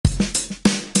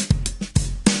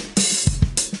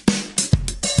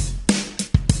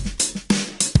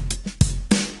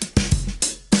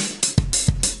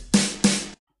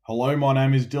Hello, my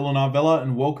name is Dylan Arvella,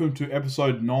 and welcome to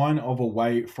episode 9 of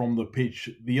Away from the Pitch.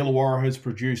 The Illawarra has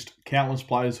produced countless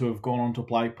players who have gone on to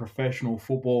play professional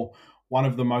football. One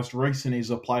of the most recent is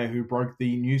a player who broke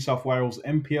the New South Wales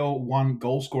NPL 1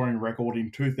 goal scoring record in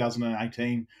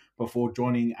 2018 before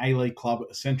joining A-League club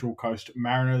Central Coast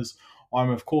Mariners. I'm,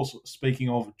 of course, speaking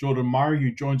of Jordan Murray,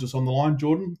 who joins us on the line.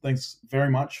 Jordan, thanks very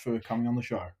much for coming on the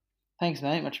show. Thanks,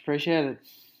 mate. Much appreciated.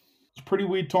 It's pretty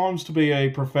weird times to be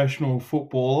a professional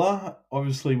footballer.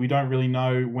 Obviously, we don't really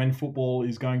know when football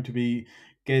is going to be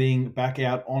getting back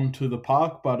out onto the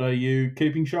park, but are you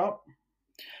keeping sharp?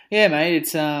 Yeah, mate.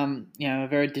 It's a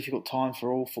very difficult time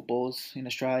for all footballers in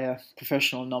Australia,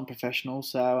 professional and non-professional.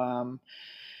 So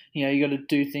you got to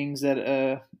do things that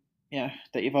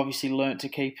that you've obviously learnt to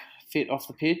keep fit off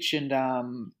the pitch, and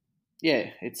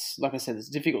it's like I said, it's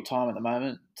a difficult time at the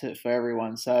moment for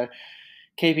everyone. So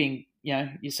keeping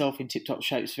yourself in tip-top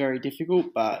shape is very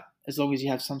difficult, but as long as you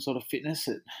have some sort of fitness,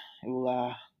 it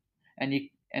will and you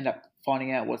end up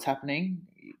finding out what's happening.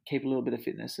 Keep a little bit of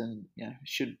fitness, and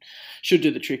should do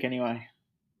the trick anyway.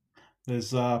 There's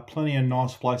plenty of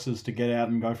nice places to get out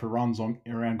and go for runs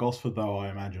around Gosford, though, I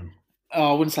imagine.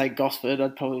 Oh, I wouldn't say Gosford.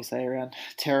 I'd probably say around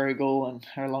Terrigal and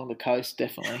along the coast,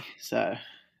 definitely. So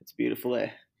it's beautiful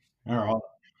there. All right.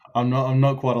 I'm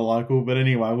not quite a local, but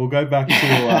anyway, we'll go back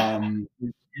to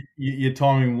your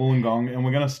time in Wollongong, and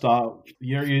we're going to start.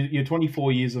 You're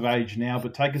 24 years of age now,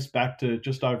 but take us back to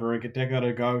just over a decade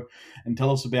ago, and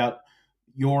tell us about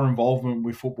your involvement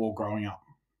with football growing up.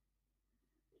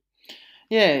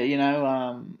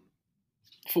 Yeah,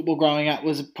 football growing up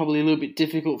was probably a little bit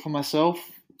difficult for myself.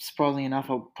 Surprisingly enough,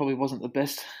 I probably wasn't the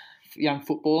best young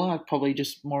footballer. I probably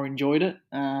just more enjoyed it.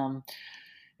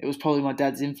 It was probably my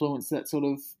dad's influence that sort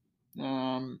of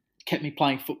kept me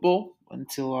playing football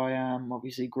until I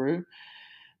obviously grew.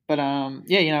 But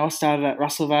I started at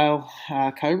Russellvale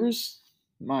Cobras,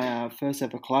 my first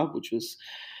ever club, which was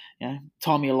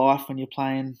time of your life when you're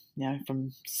playing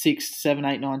from 6, 7,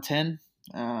 8, 9, 10.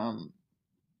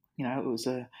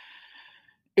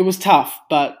 It was tough,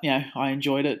 but I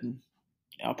enjoyed it, and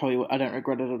I don't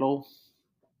regret it at all.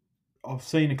 I've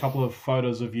seen a couple of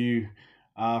photos of you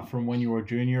from when you were a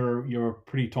junior. You're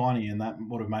pretty tiny, and that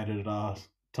would have made it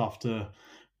tough to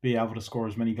be able to score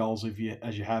as many goals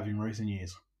as you have in recent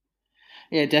years.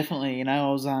 Yeah, definitely. I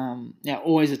was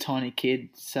always a tiny kid,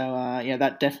 so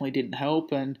that definitely didn't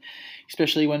help, and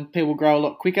especially when people grow a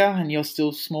lot quicker and you're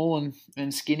still small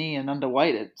and skinny and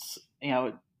underweight,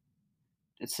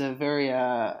 it's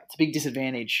a big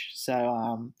disadvantage.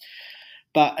 So,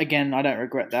 but again, I don't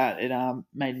regret that. It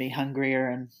made me hungrier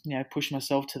and pushed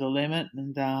myself to the limit,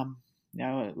 and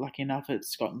lucky enough,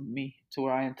 it's gotten me to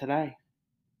where I am today.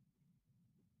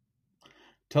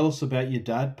 Tell us about your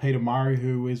dad, Peter Murray,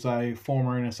 who is a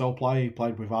former NSL player. He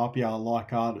played with Apia,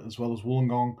 Leichhardt, as well as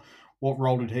Wollongong. What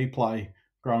role did he play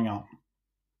growing up?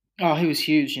 Oh, he was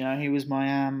huge. He was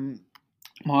my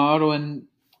idol, and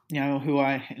who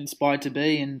I inspired to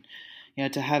be, and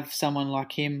to have someone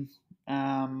like him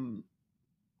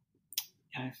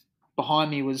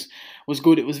behind me was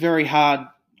good. It was very hard,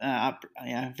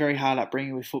 very hard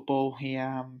upbringing with football. He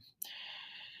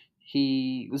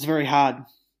was very hard,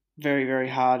 very very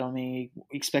hard on me.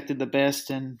 He expected the best,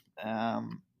 and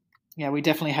we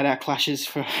definitely had our clashes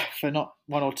for not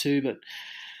one or two, but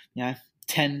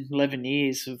 10, 11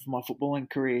 years of my footballing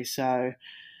career. So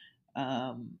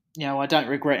I don't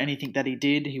regret anything that he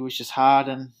did. He was just hard,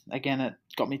 and again, it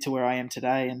got me to where I am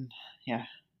today. And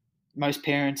most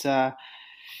parents are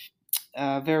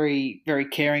very, very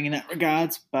caring in that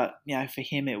regards. But for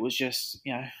him, it was just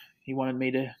he wanted me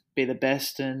to be the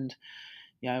best, and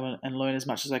and learn as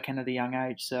much as I can at a young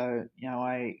age. So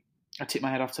I tip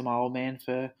my hat off to my old man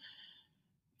for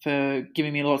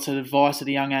giving me lots of advice at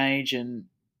a young age, and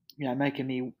making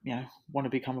me want to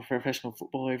become a professional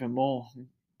footballer even more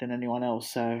than anyone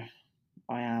else. So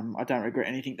I don't regret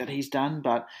anything that he's done,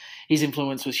 but his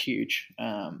influence was huge,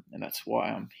 and that's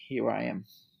why I'm here where I am.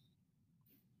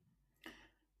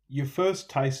 Your first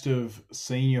taste of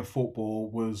senior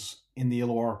football was in the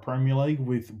Illawarra Premier League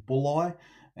with Bulli,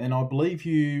 and I believe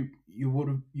you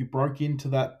broke into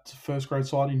that first grade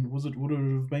side in would it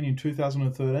have been in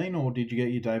 2013, or did you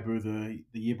get your debut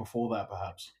the year before that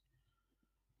perhaps?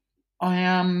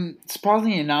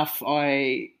 Surprisingly enough,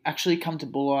 I actually come to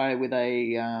Bulli with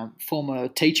a former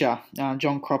teacher,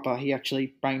 John Cropper. He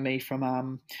actually brought me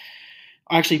from.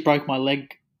 I actually broke my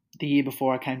leg the year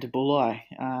before I came to Bulli.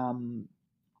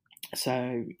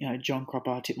 So John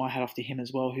Cropper, I tip my hat off to him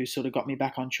as well, who sort of got me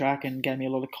back on track and gave me a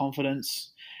lot of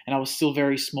confidence. And I was still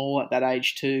very small at that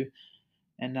age too,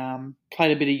 and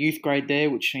played a bit of youth grade there,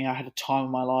 which I had a time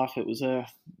of my life. It was I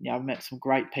met some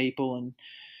great people, and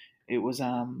it was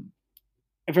a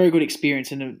very good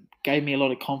experience, and it gave me a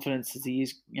lot of confidence as the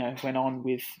years went on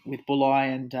with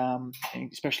Bulli and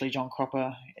especially John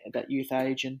Cropper at that youth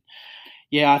age. And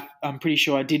yeah, I'm pretty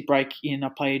sure I did break in. I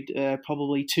played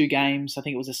probably 2 games. I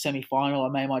think it was a semi-final. I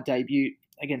made my debut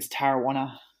against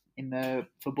Tarrawanna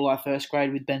for Bulli first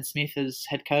grade with Ben Smith as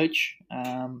head coach.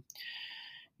 And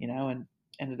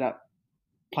ended up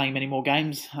playing many more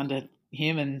games under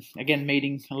him, and again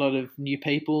meeting a lot of new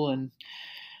people and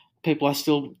people I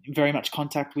still very much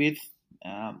contact with.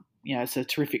 It's a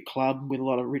terrific club with a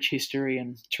lot of rich history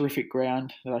and terrific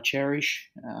ground that I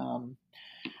cherish.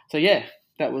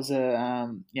 That was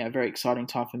a very exciting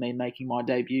time for me making my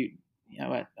debut.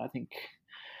 I think,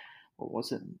 what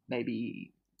was it,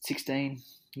 maybe 16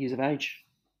 years of age.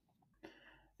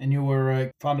 And you were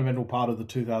a fundamental part of the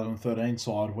 2013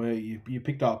 side where you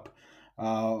picked up,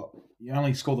 you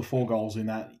only scored the 4 goals in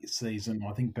that season.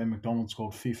 I think Ben McDonald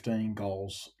scored 15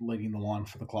 goals, leading the line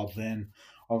for the club then.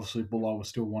 Obviously, Bulli was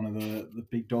still one of the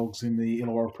big dogs in the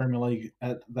Illawarra Premier League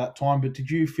at that time. But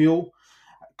did you feel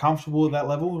comfortable at that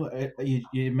level?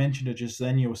 You mentioned it just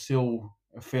then. You were still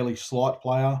a fairly slight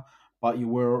player, but you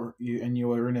were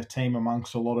in a team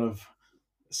amongst a lot of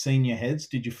senior heads.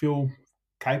 Did you feel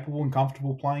capable and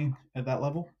comfortable playing at that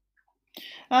level?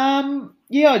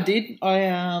 Yeah, I did.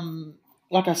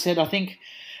 Like I said, I think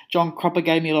John Cropper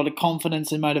gave me a lot of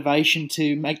confidence and motivation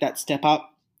to make that step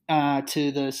up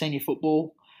to the senior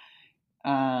football.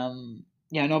 And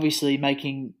obviously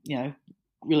making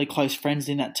really close friends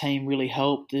in that team really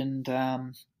helped. And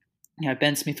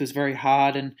Ben Smith was very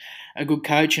hard and a good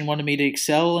coach and wanted me to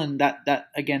excel, and that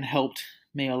again helped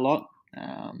me a lot.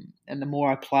 And the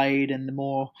more I played and the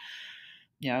more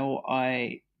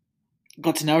I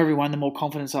got to know everyone, the more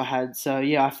confidence I had. So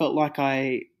I felt like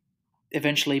I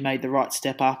eventually made the right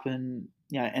step up and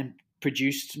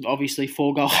produced. Obviously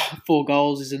 4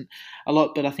 goals isn't a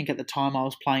lot, but I think at the time I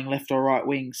was playing left or right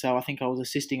wing, so I think I was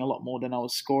assisting a lot more than I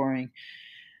was scoring.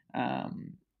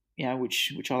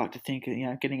 Which I like to think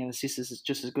getting an assist is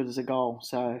just as good as a goal.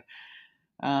 So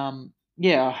again,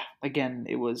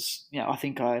 it was I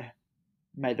think I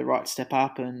made the right step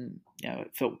up, and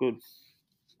it felt good.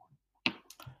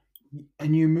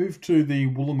 And you moved to the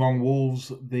Wollongong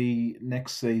Wolves the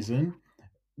next season,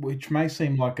 which may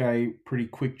seem like a pretty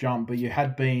quick jump, but you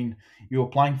were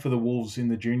playing for the Wolves in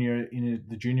the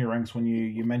junior ranks when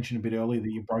you mentioned a bit earlier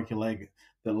that you broke your leg,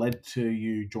 that led to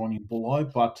you joining Bulli,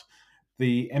 but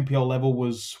the NPL level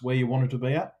was where you wanted to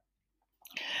be at?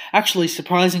 Actually,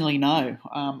 surprisingly, no.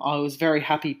 I was very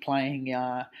happy playing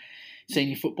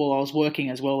senior football. I was working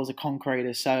as well as a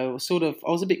concreter, so I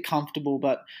was a bit comfortable,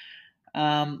 but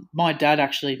my dad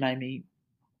actually made me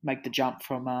make the jump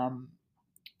from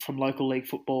local league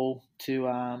football to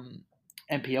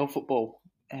NPL football,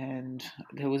 and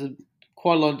there was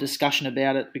quite a lot of discussion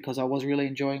about it because I was really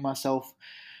enjoying myself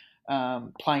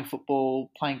playing football,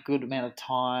 playing a good amount of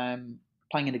time,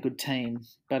 playing in a good team.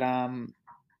 But I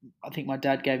think my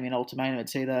dad gave me an ultimatum.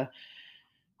 It's either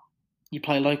you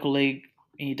play local league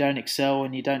and you don't excel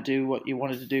and you don't do what you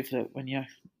wanted to do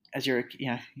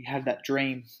you have that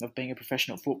dream of being a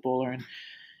professional footballer, and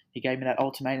he gave me that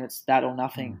ultimatum. It's that or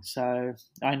nothing. So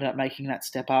I ended up making that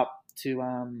step up to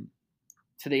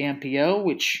the NPL,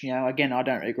 which again I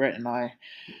don't regret, and I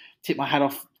tip my hat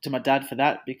off to my dad for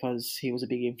that because he was a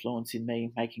big influence in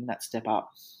me making that step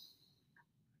up.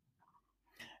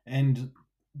 And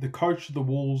the coach of the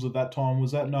Wolves at that time,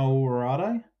 was that Noel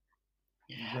Arate?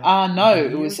 No,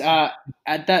 it was at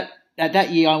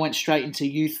that year I went straight into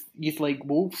youth league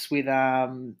Wolves with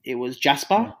it was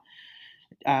Jasper.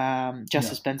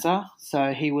 Jasper Spencer.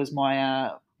 So he was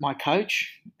my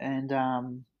coach, and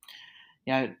then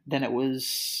it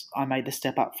was I made the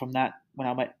step up from that when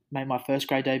I made my first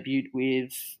grade debut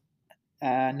with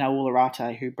Noel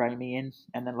Arate, who brought me in,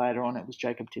 and then later on it was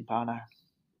Jacob Timpano.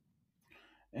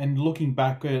 And looking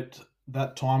back at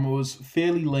that time, it was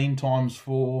fairly lean times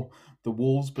for the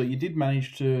Wolves, but you did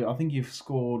manage to, I think you've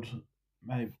scored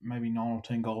maybe 9 or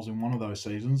 10 goals in one of those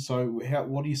seasons. So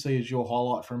what do you see as your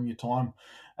highlight from your time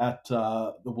at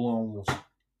the Wollongong Wolves?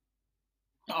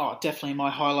 Oh, definitely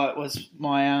my highlight was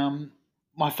my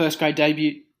first grade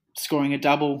debut, scoring a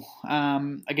double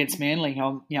against Manly.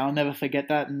 I'll never forget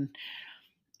that, and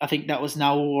I think that was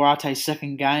Noel Arate's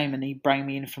second game, and he brought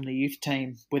me in from the youth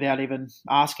team without even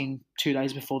asking 2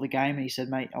 days before the game, and he said,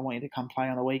 "Mate, I want you to come play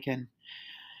on the weekend."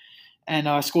 And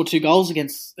I scored 2 goals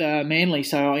against Manly,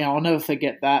 so I'll never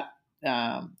forget that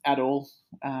at all.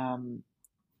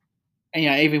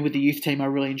 And even with the youth team, I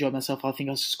really enjoyed myself. I think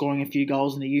I was scoring a few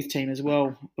goals in the youth team as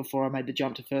well before I made the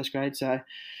jump to first grade. So,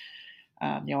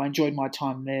 I enjoyed my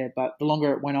time there. But the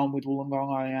longer it went on with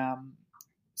Wollongong, I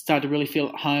started to really feel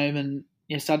at home and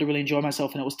started to really enjoy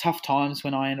myself. And it was tough times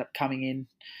when I ended up coming in.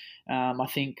 I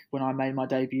think when I made my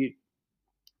debut,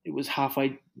 it was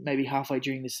maybe halfway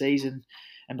during the season,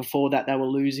 and before that they were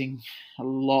losing a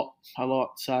lot.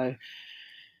 So,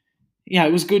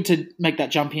 it was good to make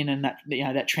that jump in and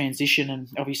that transition, and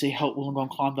obviously help Wollongong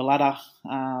climb the ladder.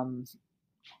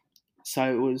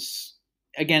 So it was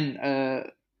again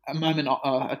a moment,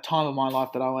 a time of my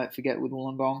life that I won't forget with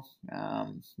Wollongong.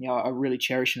 I really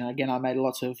cherish it. And again, I made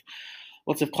lots of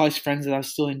close friends that I'm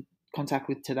still in contact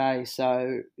with today.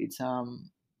 So it's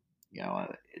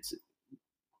it's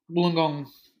Wollongong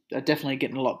are definitely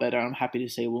getting a lot better. I'm happy to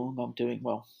see Wollongong doing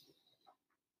well.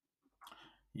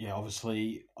 Yeah,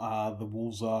 obviously the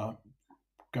Wolves are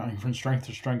going from strength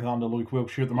to strength under Luke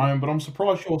Wilkshire at the moment, but I'm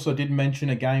surprised you also did mention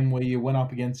a game where you went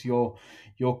up against your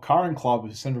current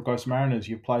club, Central Coast Mariners.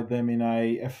 You played them in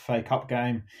a FFA Cup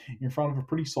game in front of a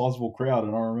pretty sizable crowd,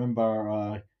 and I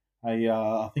remember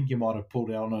I think you might have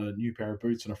pulled out a new pair of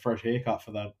boots and a fresh haircut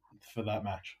for that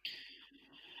match.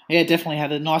 Yeah, definitely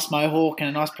had a nice mohawk and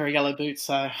a nice pair of yellow boots.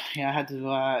 So I had to,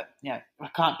 I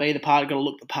can't be the part. I got to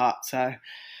look the part. So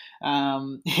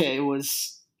it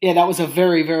was. Yeah, that was a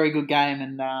very, very good game,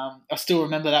 and I still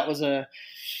remember that was a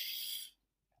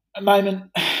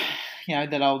moment,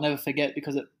 that I'll never forget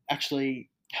because it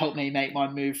actually helped me make my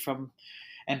move from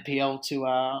NPL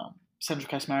to Central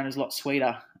Coast Mariners a lot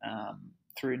sweeter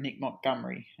through Nick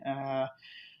Montgomery. I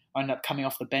ended up coming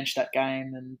off the bench that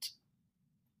game and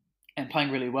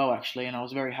playing really well actually, and I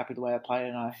was very happy the way I played,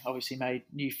 and I obviously made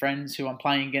new friends who I'm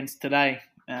playing against today,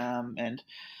 and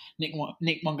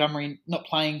Nick Montgomery not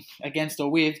playing against or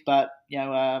with, but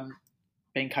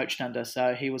being coached under.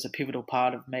 So he was a pivotal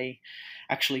part of me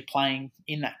actually playing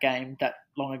in that game that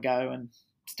long ago, and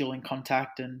still in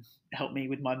contact, and helped me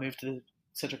with my move to the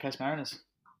Central Coast Mariners.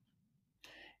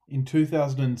 In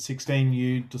 2016,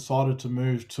 you decided to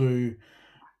move to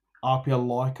RPL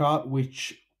Leichhardt,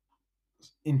 which,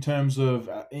 in terms of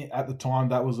at the time,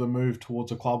 that was a move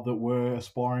towards a club that were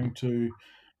aspiring to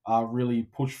really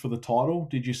push for the title.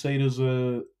 Did you see it as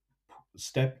a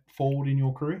step forward in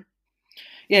your career?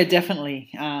 Yeah,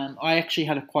 definitely. I actually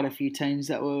had quite a few teams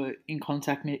that were in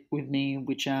contact with me,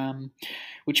 which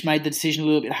made the decision a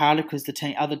little bit harder because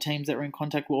the other teams that were in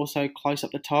contact were also close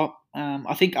up the top.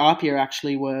 I think Apia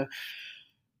actually were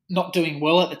not doing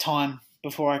well at the time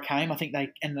before I came. I think they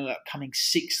ended up coming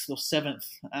 6th or 7th.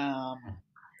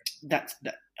 That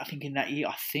I think in that year.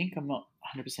 I think I'm not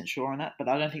 100% sure on that, but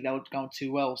I don't think they were going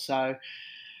too well. So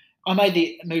I made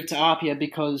the move to Apia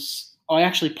because I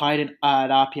actually played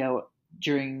at Apia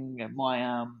during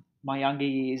my younger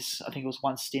years. I think it was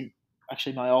one stint.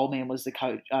 Actually, my old man was the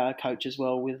coach as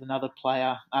well with another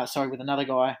player. With another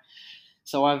guy.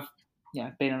 So I've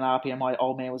been at Apia. My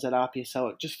old man was at Apia, so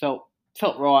it just felt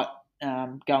right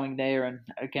going there. And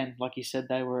again, like you said,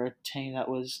 they were a team that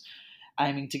was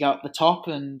aiming to go up the top,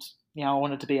 and I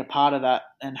wanted to be a part of that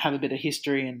and have a bit of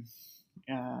history. And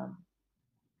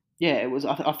it was.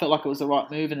 I felt like it was the right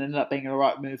move, and ended up being a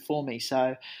right move for me.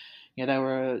 So they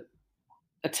were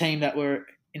a team that were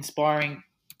inspiring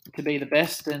to be the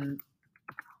best, and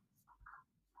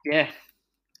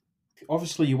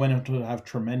obviously you went on to have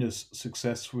tremendous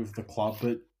success with the club,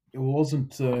 but it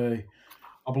wasn't.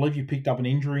 I believe you picked up an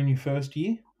injury in your first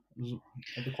year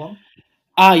at the club.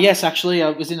 Yes, actually, I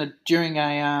was during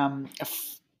a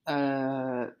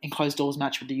enclosed doors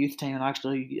match with the youth team, and I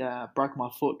actually broke my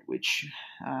foot, which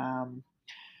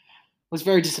was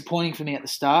very disappointing for me at the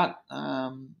start.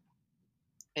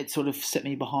 It sort of set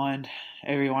me behind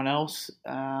everyone else,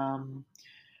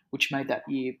 which made that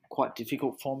year quite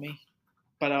difficult for me.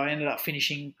 But I ended up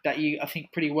finishing that year, I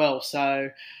think, pretty well. So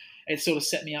it sort of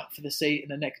set me up for the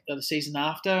season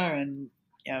after, and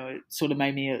it sort of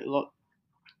made me a lot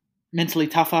mentally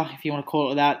tougher, if you want to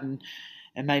call it that, and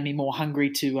made me more hungry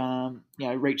to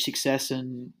reach success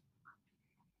and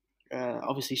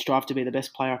obviously strive to be the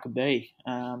best player I could be.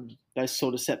 Those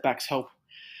sort of setbacks help.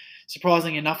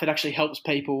 Surprisingly enough, it actually helps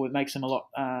people. It makes them a lot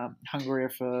hungrier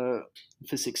for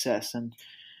success. And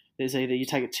there's either you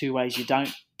take it two ways. You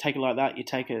don't take it like that. You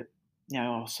take it,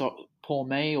 poor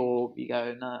me, or you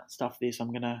go, nah, stuff this.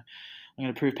 I'm gonna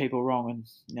prove people wrong.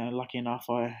 And lucky enough,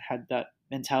 I had that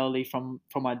mentality from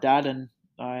my dad, and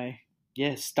I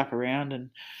stuck around and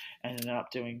ended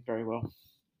up doing very well.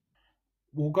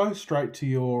 We'll go straight to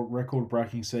your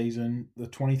record-breaking season, the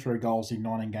 23 goals in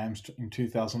 19 games in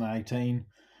 2018.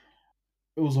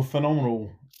 It was a phenomenal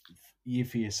year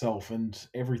for yourself, and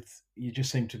you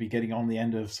just seem to be getting on the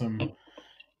end of some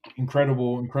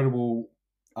incredible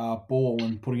ball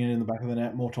and putting it in the back of the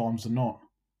net more times than not.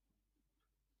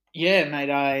 Yeah, mate.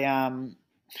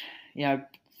 You know,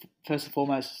 first and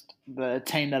foremost, the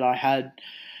team that I had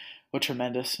were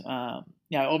tremendous.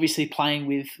 Obviously playing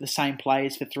with the same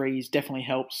players for 3 years definitely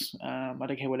helps. I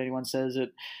don't care what anyone says.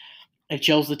 It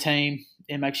gels the team.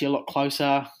 It makes you a lot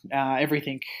closer.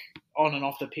 Everything on and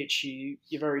off the pitch,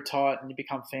 you're very tight and you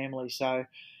become family. So,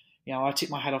 I tip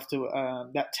my hat off to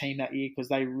that team that year because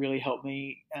they really helped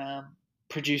me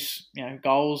produce,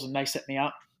 goals, and they set me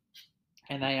up,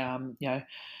 and they,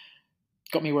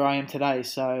 got me where I am today.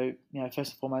 So,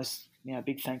 first and foremost,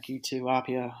 big thank you to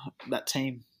Apia, that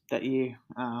team that year.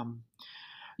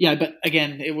 But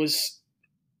again, it was,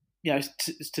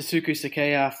 Tasuku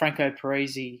Sakia, Franco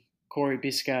Parisi, Corey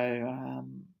Bisco,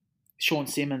 Sean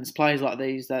Simmons, players like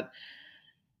these that,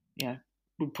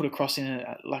 would put a cross in it.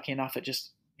 Lucky enough, it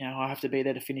just, I have to be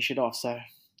there to finish it off. So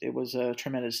it was a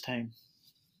tremendous team.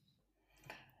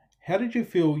 How did you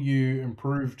feel you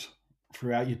improved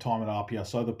throughout your time at Apia?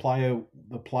 So the player,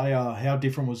 how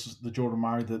different was the Jordan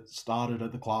Murray that started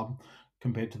at the club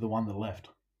compared to the one that left?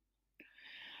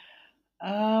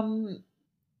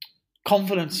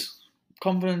 Confidence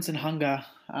and hunger.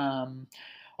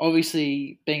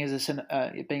 Obviously, being a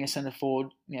centre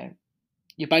forward,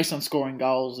 you're based on scoring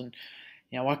goals, and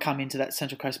I come into that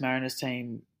Central Coast Mariners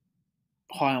team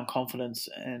high on confidence,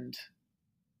 and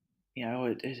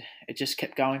it just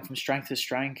kept going from strength to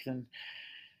strength, and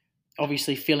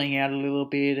obviously filling out a little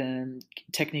bit and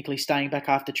technically staying back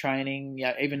after training.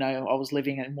 Even though I was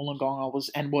living in Wollongong,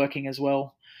 and working as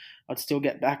well, I'd still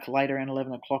get back later around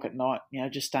 11 o'clock at night,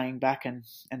 just staying back and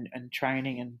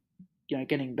training and,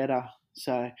 getting better.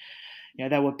 So,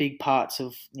 they were big parts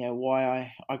of,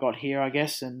 why I got here, I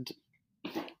guess. And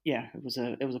it was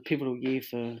a pivotal year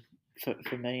for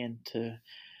me and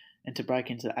to break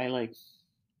into the A-League.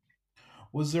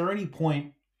 Was there any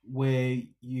point where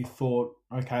you thought,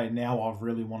 okay, now I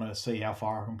really want to see how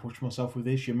far I can push myself with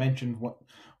this? You mentioned what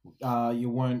you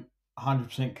weren't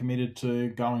 100% committed to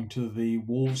going to the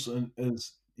Wolves,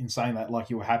 as in saying that, like,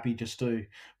 you were happy just to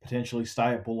potentially stay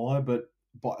at Bulli, but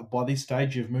by this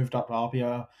stage you've moved up to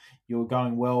Apia, you were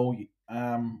going well.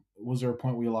 Was there a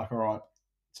point where you're like, all right,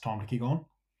 it's time to kick on?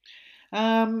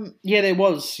 There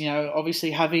was.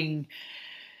 Obviously having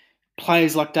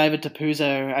players like David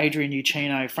Tapuzzo, Adrian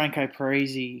Uccino, Franco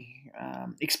Parisi,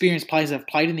 experienced players that have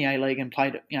played in the A-League and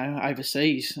played,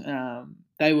 overseas.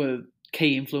 They were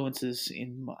key influences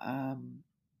in,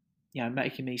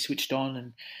 making me switched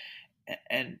on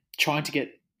and trying to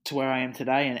get to where I am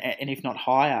today, and if not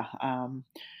higher.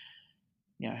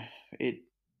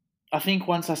 I think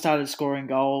once I started scoring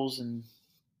goals and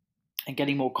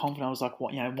getting more confident, I was like,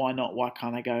 why not? Why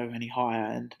can't I go any higher?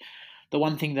 And the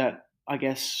one thing that I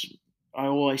guess I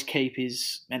always keep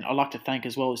is, and I like to thank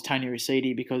as well, is Tony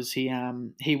Rosidi, because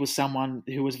he was someone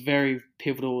who was very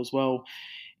pivotal as well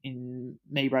in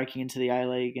me breaking into the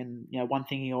A-League. And one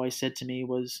thing he always said to me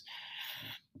was,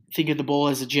 think of the ball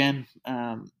as a gem,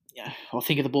 or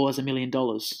think of the ball as $1 million.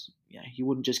 You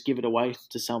wouldn't just give it away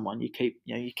to someone. You keep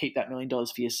that $1 million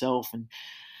for yourself, and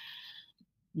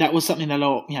that was something that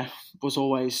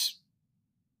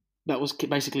was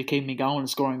basically keeping me going and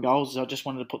scoring goals. I just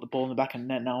wanted to put the ball in the back of the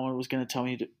net. No one was going to tell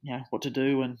me what to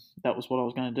do, and that was what I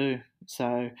was going to do.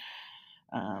 So,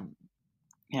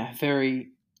 very,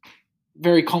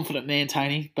 very confident man,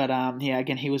 Tony. But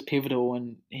again, he was pivotal,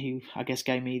 and he, I guess,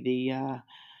 gave me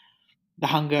the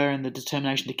hunger and the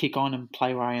determination to kick on and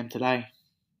play where I am today.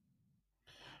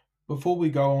 Before we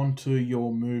go on to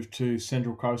your move to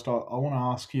Central Coast, I want to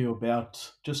ask you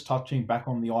about, just touching back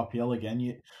on the IPL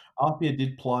again. Apia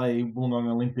did play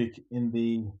Wollongong Olympic in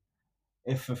the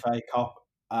FFA Cup.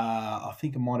 I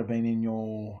think it might have been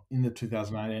in the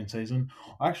 2018 season.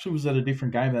 I actually was at a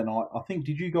different game that night. I think,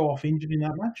 did you go off injured in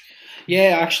that match?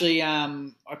 Yeah, actually,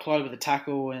 I collided with a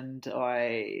tackle and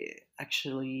I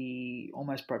actually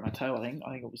almost broke my toe. I think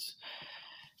it was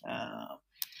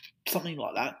something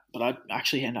like that, but I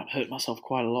actually ended up hurting myself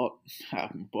quite a lot. I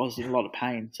was in a lot of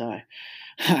pain, so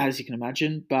as you can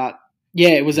imagine. But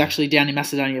yeah, it was actually down in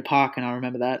Macedonia Park, and I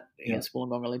remember that against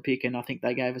Wollongong Olympic, and I think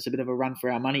they gave us a bit of a run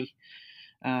for our money.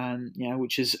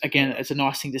 Which is, again, it's a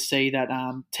nice thing to see that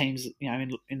teams,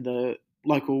 in the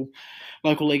local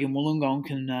league in Wollongong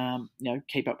can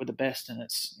keep up with the best, and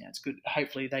it's good.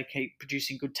 Hopefully, they keep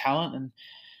producing good talent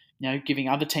and giving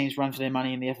other teams run for their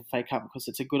money in the FFA Cup, because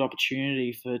it's a good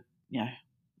opportunity for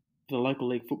the local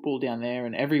league football down there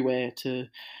and everywhere to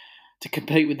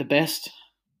compete with the best.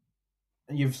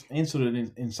 you've answered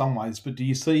it in some ways, but do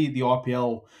you see the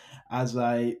IPL as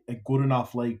a good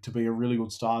enough league to be a really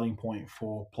good starting point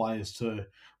for players to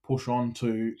push on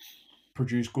to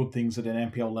produce good things at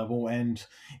an NPL level and,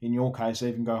 in your case,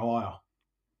 even go higher?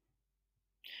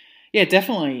 Yeah,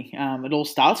 definitely. It all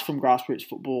starts from grassroots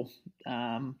football.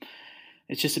 Um,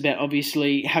 it's just about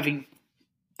obviously having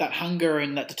that hunger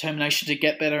and that determination to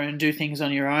get better and do things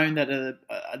on your own that are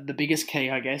the biggest key,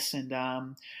 I guess. And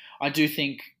I do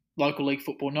think local league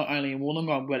football, not only in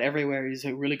Wollongong but everywhere, is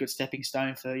a really good stepping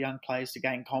stone for young players to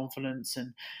gain confidence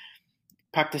and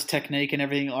practice technique and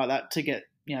everything like that to get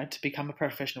to become a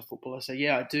professional footballer. So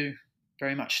yeah, I do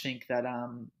very much think that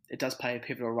it does play a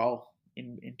pivotal role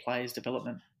in players'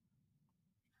 development.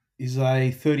 Is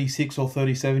a 36 or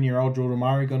 37-year-old Jordan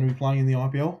Murray going to be playing in the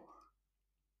IPL?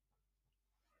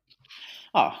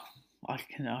 Oh, I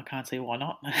can't see why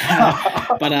not.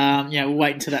 But we'll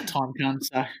wait until that time comes.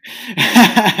 So,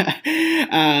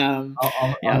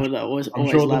 I would I'm always sure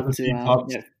there's love a to. few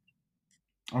clubs. Yeah.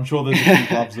 I'm sure there's a few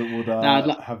clubs that would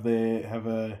No,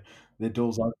 their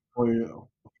doors open for you,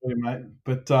 mate.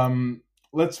 But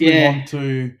let's move yeah. on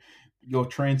to your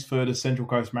transfer to Central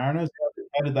Coast Mariners.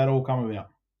 How did that all come about?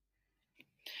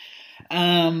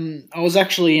 I was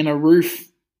actually in a roof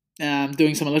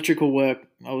doing some electrical work.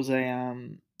 I was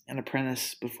an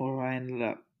apprentice before I ended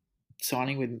up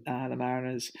signing with the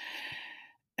Mariners.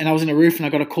 And I was in a roof and I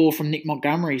got a call from Nick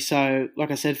Montgomery. So,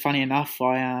 like I said, funny enough,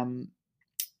 I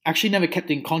actually never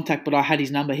kept in contact, but I had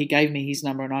his number. He gave me his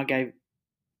number and I gave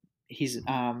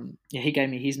he gave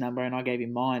me his number and I gave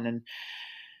him mine. And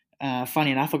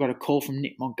funny enough, I got a call from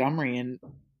Nick Montgomery and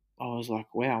I was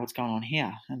like, wow, what's going on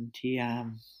here? And he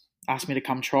asked me to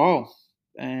come trial.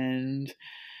 And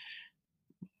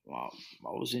well,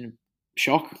 I was in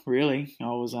shock, really. I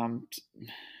was,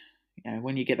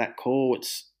 when you get that call,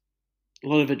 it's a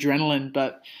lot of adrenaline,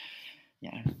 but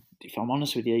if I'm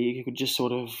honest with you, you could just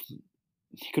sort of,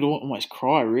 you could almost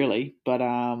cry, really. But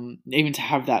even to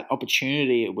have that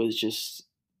opportunity, it was just,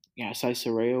 so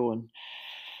surreal. And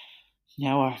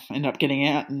I ended up getting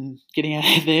out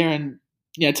of there, and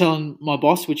telling my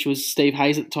boss, which was Steve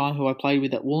Hayes at the time, who I played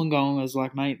with at Wollongong, I was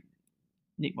like, mate,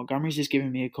 Nick Montgomery's just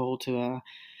giving me a call to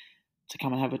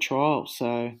come and have a trial. So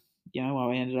I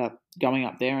ended up going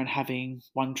up there and having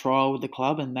one trial with the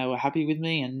club, and they were happy with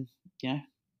me, and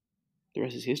the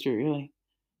rest is history, really.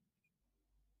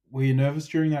 Were you nervous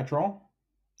during that trial?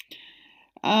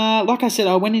 Like I said,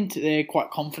 I went into there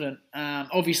quite confident.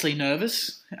 Obviously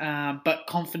nervous, but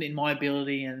confident in my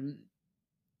ability, and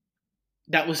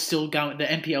that was still going. The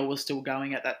NPL was still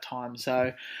going at that time,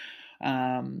 so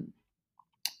I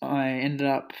ended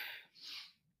up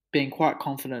being quite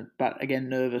confident, but again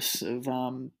nervous of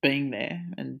being there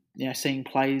and seeing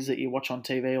plays that you watch on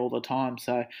TV all the time.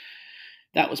 So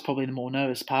that was probably the more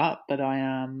nervous part. But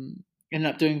I ended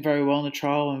up doing very well in the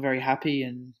trial and very happy.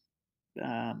 And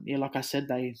like I said,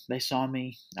 they signed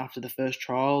me after the first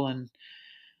trial, and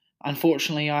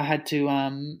unfortunately, I had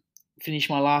to finish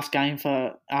my last game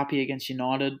for RP against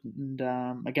United, and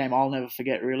a game I'll never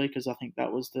forget, really, because I think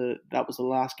that was the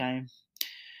last game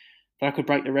that I could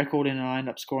break the record in, and I ended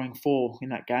up scoring 4 in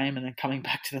that game, and then coming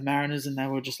back to the Mariners, and they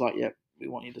were just like, "Yep, we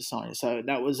want you to sign it." So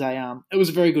that was it was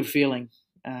a very good feeling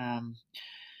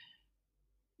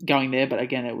going there, but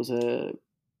again, it was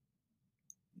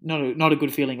not a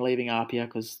good feeling leaving Apia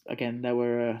because again they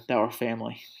were a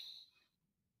family.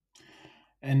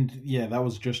 And yeah, that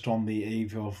was just on the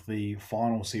eve of the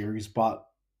final series. But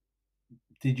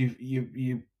did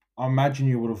you? I imagine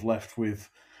you would have left with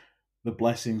the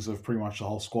blessings of pretty much the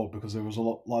whole squad, because there was a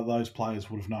lot, like, those players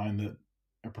would have known that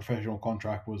a professional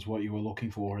contract was what you were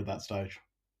looking for at that stage.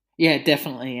 Yeah,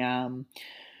 definitely.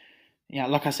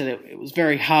 Like I said, it was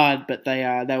very hard, but they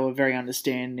were very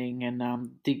understanding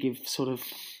and did give sort of,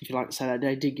 if you like to say that,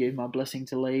 they did give my blessing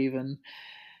to leave. And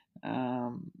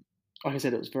like I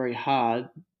said, it was very hard,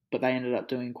 but they ended up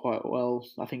doing quite well.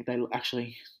 I think they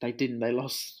didn't. They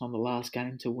lost on the last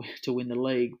game to win the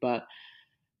league, but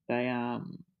they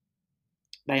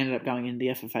ended up going in the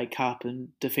FFA Cup and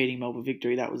defeating Melbourne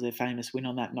Victory. That was their famous win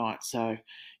on that night. So,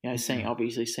 seeing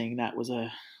that was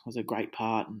a great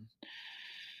part.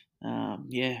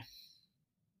 And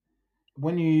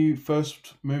When you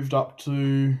first moved up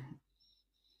to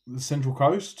the Central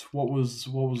Coast, what was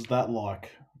that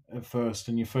like at first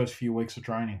in your first few weeks of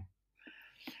training?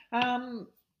 It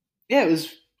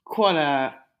was quite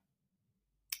a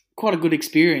good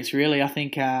experience, really. I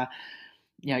think the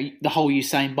whole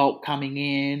Usain Bolt coming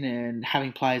in and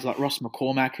having players like Ross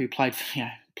McCormack, who played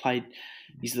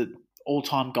he's the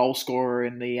all-time goal scorer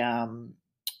in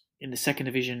the second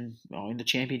division, or in the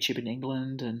championship in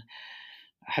England, and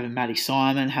having Matty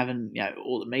Simon, having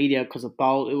all the media because of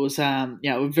Bolt. It was a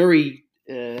very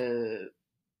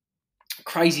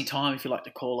crazy time, if you like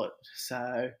to call it.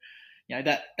 So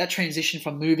that transition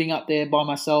from moving up there by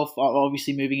myself,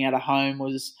 obviously moving out of home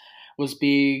was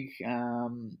big.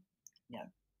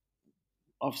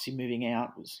 Obviously moving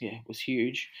out was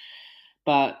huge,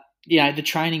 but the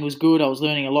training was good. I was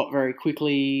learning a lot very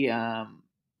quickly.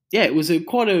 It was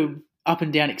quite a up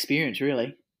and down experience,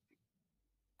 really.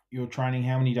 You were training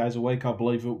how many days a week? I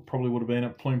believe it probably would have been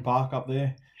at Plume Park up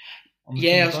there on the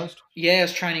Yeah, Central Coast. I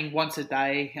was training once a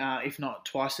day, if not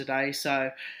twice a day.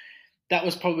 So that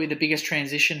was probably the biggest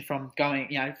transition from going,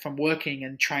 from working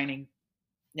and training,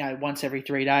 once every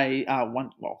 3 days,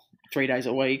 3 days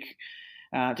a week,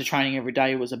 to training every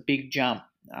day was a big jump.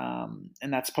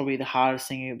 And that's probably the hardest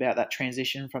thing about that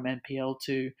transition from NPL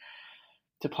to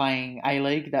playing A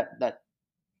League. That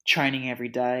training every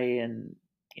day, and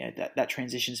that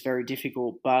transition is very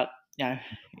difficult. But it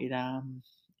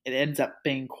ends up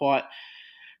being quite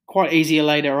easier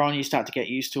later on. You start to get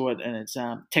used to it, and it's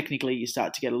technically you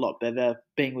start to get a lot better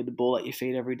being with the ball at your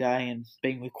feet every day and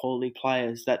being with quality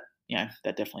players. That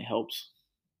definitely helps.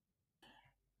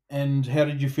 And how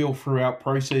did you feel throughout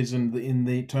pre-season in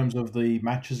the terms of the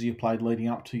matches you played leading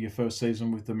up to your first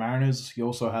season with the Mariners? You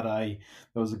also had there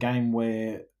was a game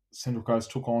where Central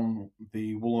Coast took on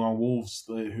the Wollongong Wolves,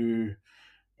 who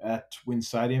at WIN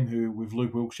Stadium, who with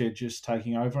Luke Wilkshire just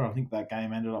taking over. I think that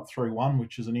game ended up 3-1,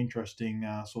 which is an interesting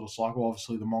sort of cycle.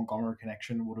 Obviously, the Montgomery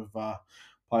connection would have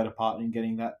played a part in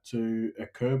getting that to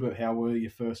occur, but how were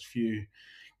your first few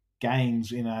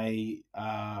games in a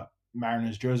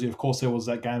Mariners jersey? Of course, there was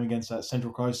that game against that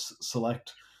Central Coast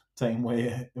Select team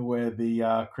where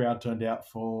the crowd turned out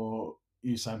for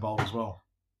Usain Bolt as well.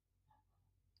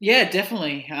 Yeah,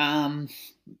 definitely.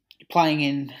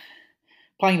 Playing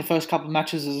the first couple of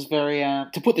matches is very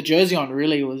to put the jersey on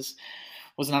really was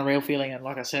an unreal feeling, and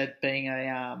like I said, being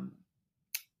a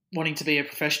wanting to be a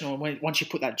professional, once you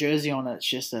put that jersey on, it's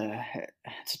just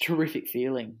it's a terrific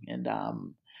feeling, and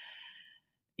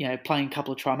playing a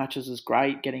couple of try matches was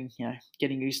great. Getting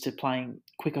used to playing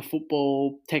quicker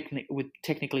football, with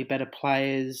technically better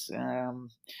players.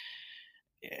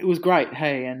 It was great.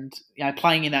 Hey, and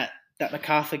playing in that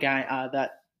MacArthur game,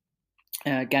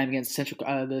 game against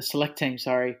the select team,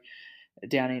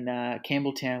 down in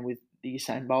Campbelltown with the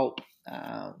Usain Bolt.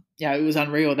 It was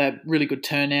unreal. That really good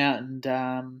turnout, and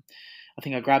I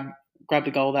think I grabbed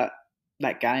a goal that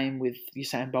game with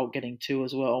Usain Bolt getting 2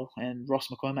 as well, and Ross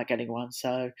McCormack getting 1.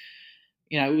 So,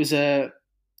 it was a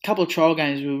couple of trial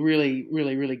games were really,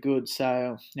 really, really good.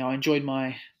 So, I enjoyed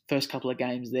my first couple of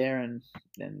games there, and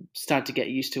then started to get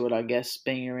used to it, I guess,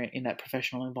 being in that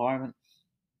professional environment.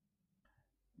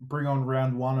 Bring on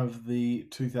round 1 of the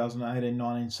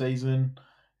 2018-19 season.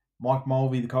 Mike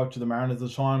Mulvey, the coach of the Mariners at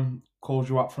the time, calls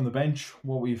you up from the bench.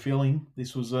 What were you feeling?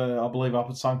 This was, I believe, up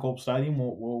at Suncorp Stadium.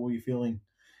 What were you feeling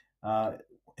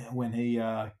when he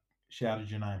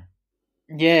shouted your name?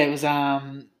 Yeah, it was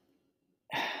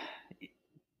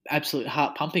absolute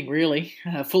heart pumping, really,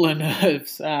 full of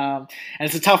nerves. And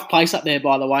it's a tough place up there,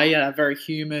 by the way. Very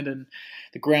humid, and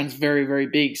the ground's very, very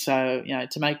big. So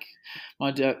to make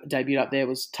my debut up there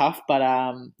was tough. But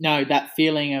no, that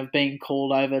feeling of being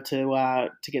called over to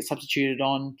get substituted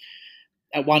on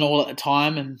at 1-1 at the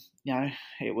time, and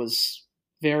it was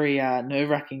very nerve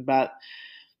wracking. But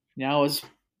I was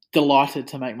delighted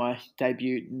to make my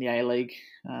debut in the A League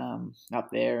up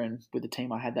there and with the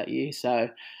team I had that year. So.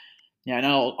 And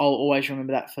I'll always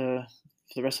remember that for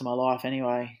the rest of my life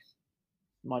anyway,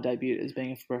 my debut as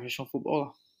being a professional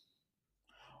footballer.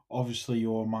 Obviously,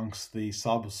 you're amongst the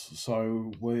subs,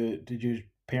 so did your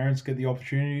parents get the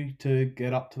opportunity to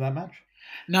get up to that match?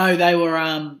 No, they were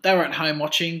at home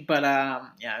watching, but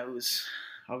it was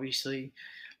obviously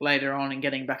later on and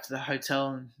getting back to the hotel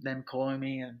and them calling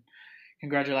me and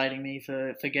congratulating me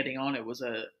for getting on. It was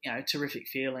a terrific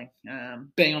feeling.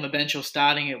 Being on the bench or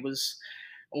starting, it was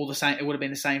all the same. It would have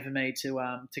been the same for me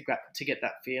to get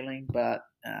that feeling, but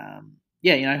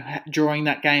drawing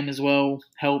that game as well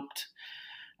helped.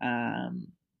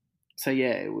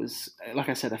 It was, like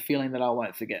I said, a feeling that I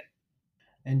won't forget.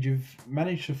 And you've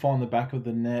managed to find the back of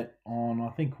the net on, I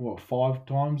think, 5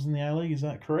 times in the A League. Is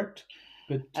that correct?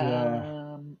 But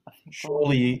I think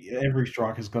surely every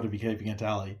striker's got to be keeping a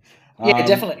tally. Yeah,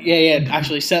 definitely. Yeah.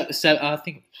 Actually, seven, I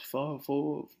think 4,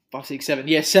 5, 6, 7.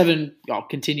 Yeah, 7.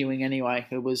 Continuing anyway.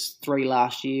 It was 3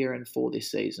 last year and 4 this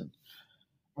season.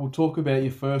 We'll talk about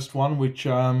your first one, which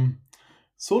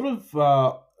sort of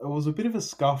it was a bit of a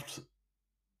scuff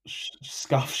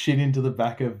shit into the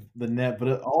back of the net.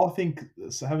 But I think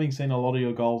having seen a lot of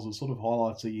your goals, it sort of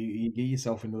highlights that you get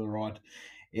yourself into the right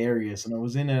areas, and it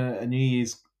was in a New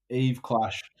Year's Eve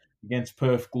clash against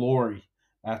Perth Glory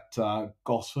at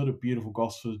Gosford, a beautiful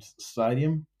Gosford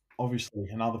stadium. Obviously,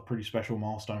 another pretty special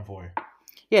milestone for you.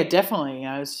 Yeah, definitely.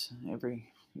 As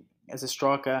a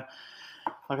striker,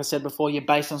 like I said before, you're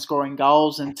based on scoring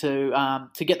goals, and to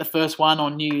get the first one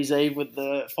on New Year's Eve with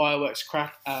the fireworks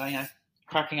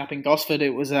cracking up in Gosford,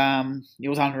 it was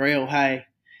unreal. Hey,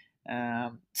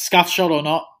 scuff shot or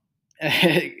not,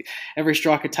 every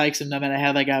striker takes them no matter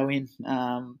how they go in.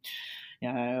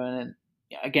 And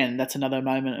again, that's another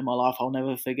moment in my life I'll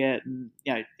never forget. And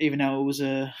even though it was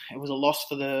a loss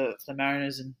for the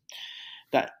Mariners, and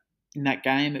that in that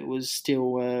game, it was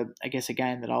still I guess a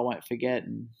game that I won't forget.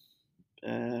 And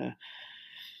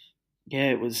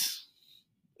it was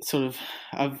sort of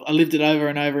I lived it over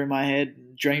and over in my head,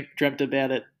 and dreamt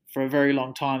about it for a very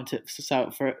long time. For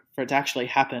it to actually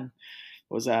happen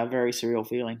was a very surreal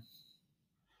feeling.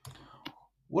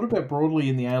 What about broadly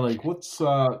in the A-League? What's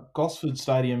Gosford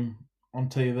Stadium on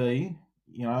TV?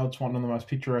 It's one of the most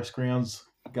picturesque grounds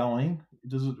going.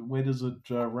 Where does it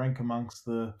rank amongst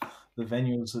the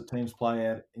venues that teams play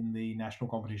at in the national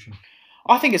competition?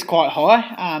 I think it's quite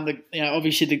high.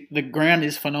 Obviously the ground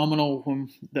is phenomenal.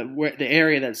 The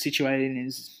area that's situated in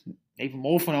is even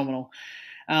more phenomenal.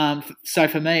 So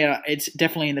for me, it's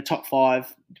definitely in the top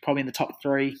 5, probably in the top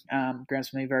 3 grounds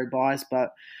for me. Very biased,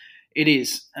 but it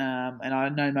is. And I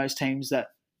know most teams that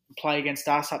play against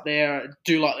us up there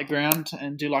do like the ground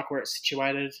and do like where it's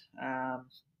situated.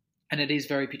 And it is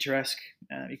very picturesque.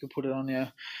 You can put it on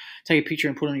take a picture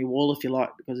and put it on your wall if you like,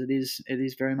 because it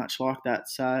is very much like that.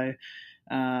 So,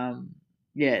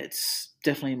 it's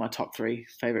definitely my top 3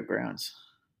 favourite grounds.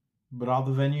 But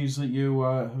other venues that you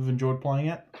have enjoyed playing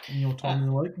at in your time in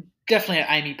the league? Definitely at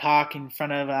AAMI Park in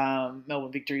front of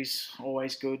Melbourne Victory's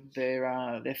always good.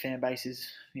 Their fan base is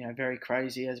very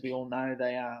crazy, as we all know.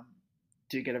 They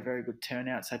do get a very good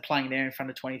turnout. So playing there in front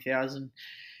of 20,000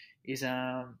 is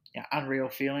unreal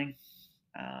feeling.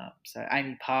 So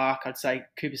AAMI Park, I'd say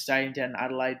Cooper Stadium down in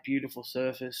Adelaide, beautiful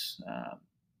surface,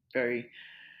 very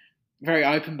very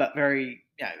open but very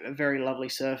a very lovely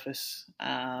surface.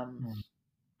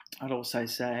 I'd also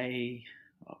say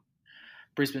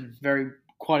Brisbane,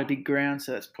 quite a big ground,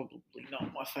 so that's probably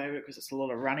not my favourite because it's a lot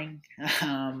of running.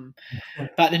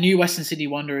 But the new Western Sydney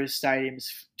Wanderers Stadium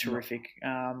is terrific.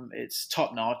 It's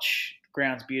top notch.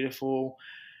 Ground's beautiful.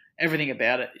 Everything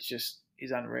about it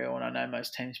is unreal, and I know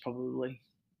most teams probably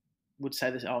would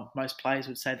say this. Most players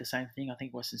would say the same thing. I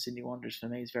think Western Sydney Wanderers for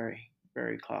me is very,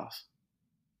 very class.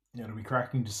 Yeah, it'll be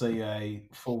cracking to see a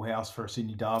full house for a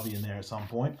Sydney derby in there at some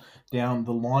point down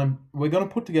the line. We're going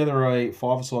to put together a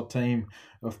 5-a-side team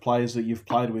of players that you've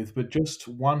played with, but just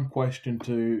one question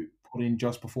to put in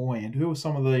just beforehand. Who are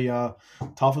some of the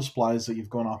toughest players that you've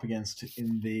gone up against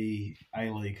in the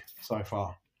A-League so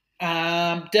far?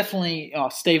 Definitely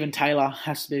Stephen Taylor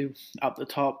has to be up the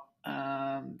top.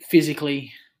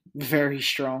 Physically very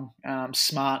strong,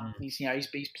 smart. He's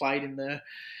played in the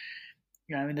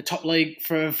in the top league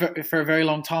for a very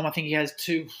long time. I think he has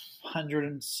 200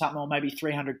 and something, or maybe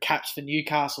 300 caps for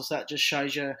Newcastle. So that just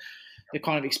shows you the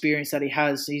kind of experience that he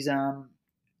has. He's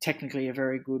technically a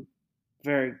very good,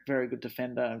 very, very good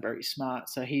defender and very smart.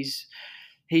 So he's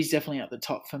definitely at the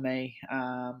top for me.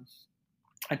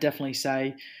 I'd definitely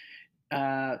say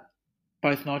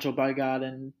both Nigel Bogart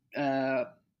and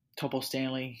Topol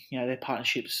Stanley, their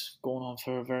partnership's gone on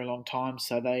for a very long time.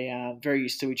 So they are very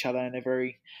used to each other, and they're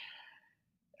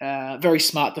very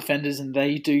smart defenders, and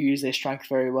they do use their strength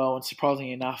very well, and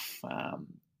surprisingly enough,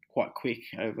 quite quick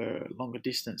over a longer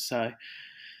distance. So,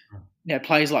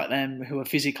 players like them who are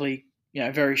physically,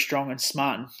 very strong and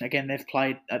smart, and again, they've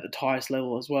played at the highest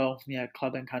level as well,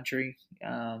 club and country,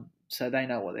 so they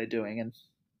know what they're doing, and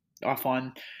I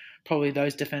find probably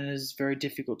those defenders very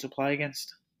difficult to play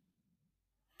against.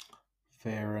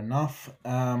 Fair enough.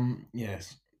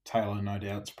 Yes, Taylor, no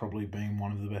doubt, has probably been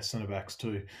one of the best centre-backs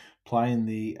to play in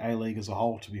the A-League as a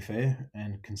whole, to be fair,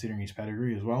 and considering his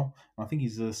pedigree as well. I think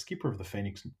he's the skipper of the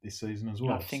Phoenix this season as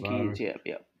well. I think he is,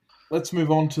 yeah. Let's move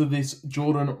on to this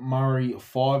Jordan Murray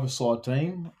 5-a-side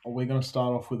team. We're going to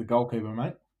start off with the goalkeeper,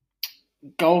 mate.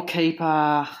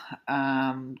 Goalkeeper,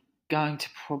 going to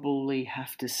probably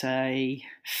have to say...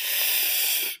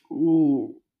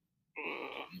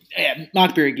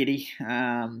 Mark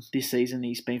Birighitti. This season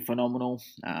he's been phenomenal.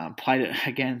 Played it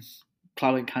again,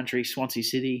 club and country, Swansea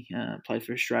City. Played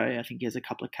for Australia. I think he has a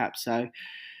couple of caps. So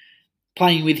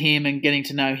playing with him and getting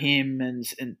to know him, and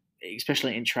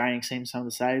especially in training, seeing some of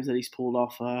the saves that he's pulled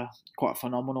off are quite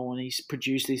phenomenal. And he's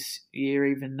produced this year,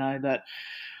 even though that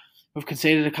we've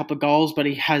conceded a couple of goals, but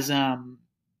he has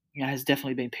has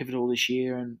definitely been pivotal this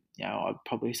year, and I'd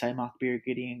probably say Mark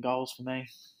Birighitti in goals for me.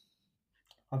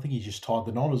 I think he just tied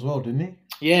the knot as well, didn't he?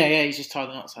 Yeah, he's just tied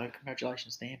the knot. So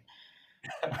congratulations to him.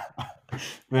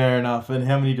 Fair enough. And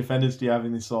how many defenders do you have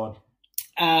in this side?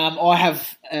 I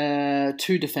have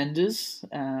 2 defenders.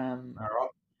 All right.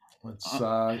 Let's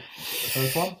the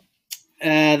first one.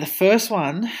 The first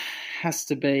one has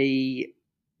to be.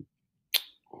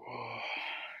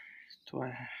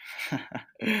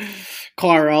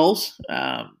 Kai Rolls.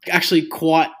 Actually,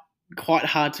 quite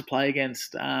hard to play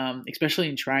against, especially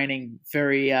in training.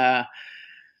 Very hard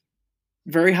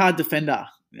defender.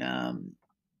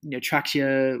 Tracks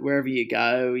you wherever you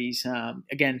go. He's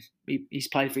he's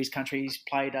played for his country. He's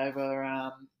played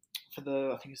over for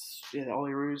the the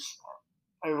Oileroos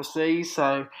overseas,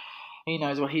 so he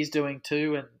knows what he's doing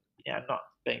too. And not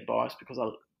being biased because I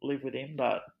live with him,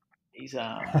 but he's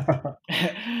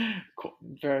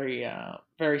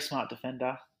very smart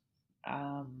defender.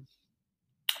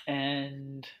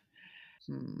 And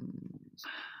I'm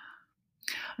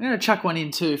going to chuck one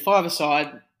in too.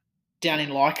 5-a-side down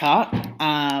in Leichhardt,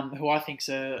 who I think's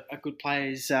a good player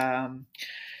is Temba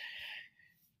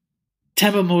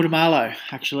Mutamalo.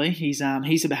 Actually, he's had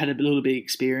a little bit of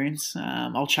experience.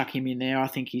 I'll chuck him in there. I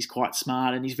think he's quite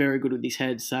smart and he's very good with his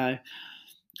head. So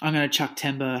I'm going to chuck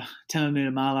Temba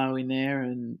Mutamalo in there.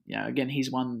 And again, he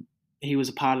was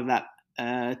a part of that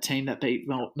team that beat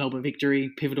Melbourne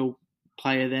Victory, pivotal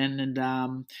player then,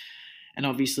 and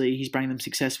obviously he's bringing them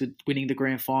success with winning the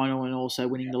grand final and also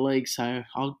winning the league. So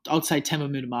I'd say Temba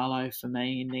Mutamalo for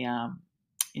me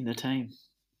in the team.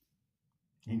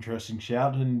 Interesting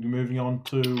shout. And moving on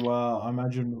to I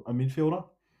imagine a midfielder.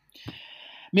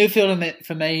 Midfielder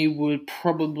for me would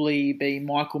probably be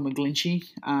Michael McGlinchey.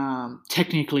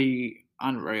 Technically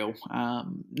unreal.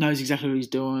 Knows exactly what he's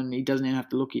doing. He doesn't even have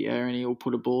to look at you, and he'll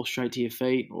put a ball straight to your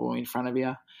feet or in front of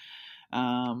you.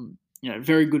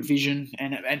 Very good vision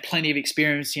and plenty of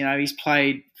experience. He's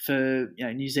played for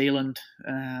New Zealand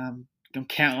on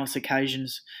countless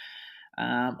occasions.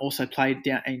 Also played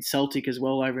down in Celtic as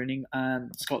well over in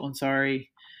Scotland. Sorry.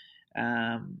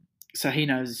 So he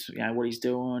knows what he's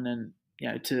doing, and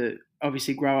to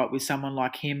obviously grow up with someone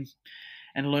like him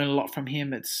and learn a lot from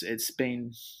him. It's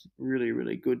been really,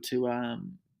 really good to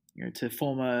to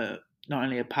form not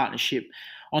only a partnership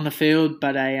on the field,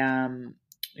 but a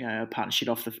partnership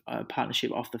off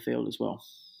the field as well.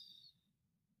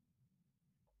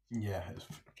 Yeah, it's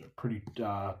a pretty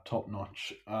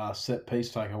top-notch set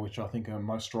piece taker, which I think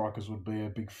most strikers would be a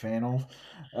big fan of.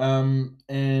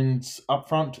 And up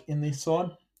front in this side,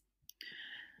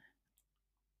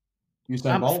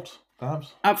 Usain Bolt,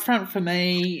 perhaps. Up front for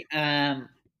me,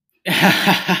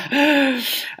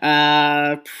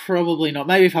 probably not.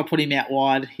 Maybe if I put him out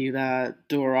wide, he'd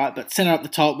do all right. But centre up the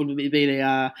top would be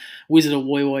the Wizard of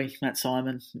Woy Woy, Matt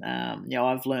Simon.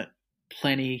 I've learnt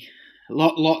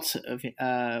lots of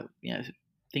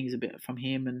things a bit from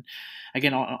him, and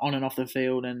again on and off the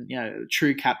field, and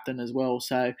true captain as well.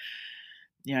 So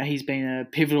he's been a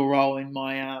pivotal role in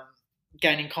my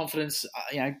gaining confidence.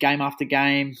 Game after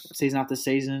game, season after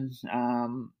season.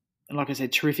 And like I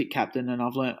said, terrific captain, and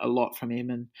I've learnt a lot from him.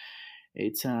 And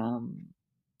it's I'm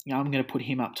going to put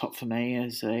him up top for me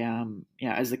as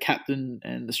as the captain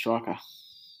and the striker.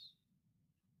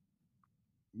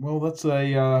 Well, that's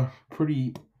a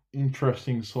pretty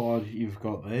interesting side you've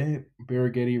got there.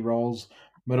 Birighitti, Rolls,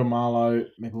 Mutamalo,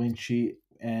 McGlinchey,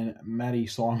 and Matty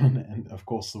Simon, and of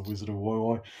course the Wizard of Woy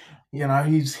Woy.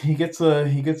 He gets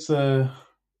a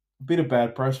bit of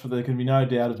bad press, but there can be no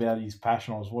doubt about his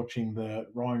passion. I was watching the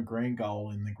Ryan Green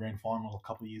goal in the grand final a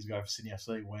couple of years ago for Sydney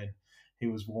FC when he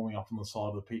was warming up on the side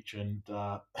of the pitch, and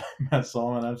Matt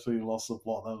Simon absolutely lost the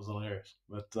plot. That was hilarious.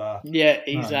 But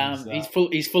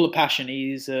he's full of passion.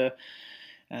 He's a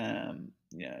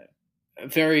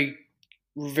very,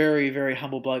 very, very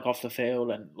humble bloke off the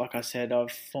field, and like I said,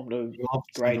 I've formed a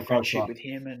great friendship with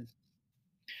him, and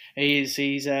he's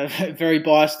very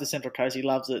biased to the Central Coast. He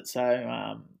loves it,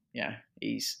 so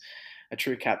he's a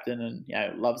true captain, and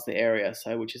loves the area,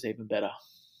 so which is even better.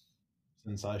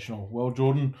 Sensational. Well,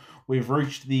 Jordan, we've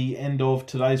reached the end of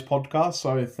today's podcast,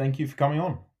 so thank you for coming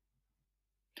on.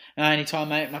 Anytime,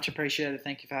 mate. Much appreciated.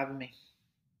 Thank you for having me.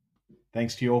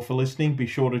 Thanks to you all for listening. Be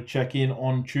sure to check in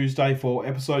on Tuesday for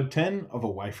episode 10 of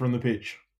Away from the Pitch.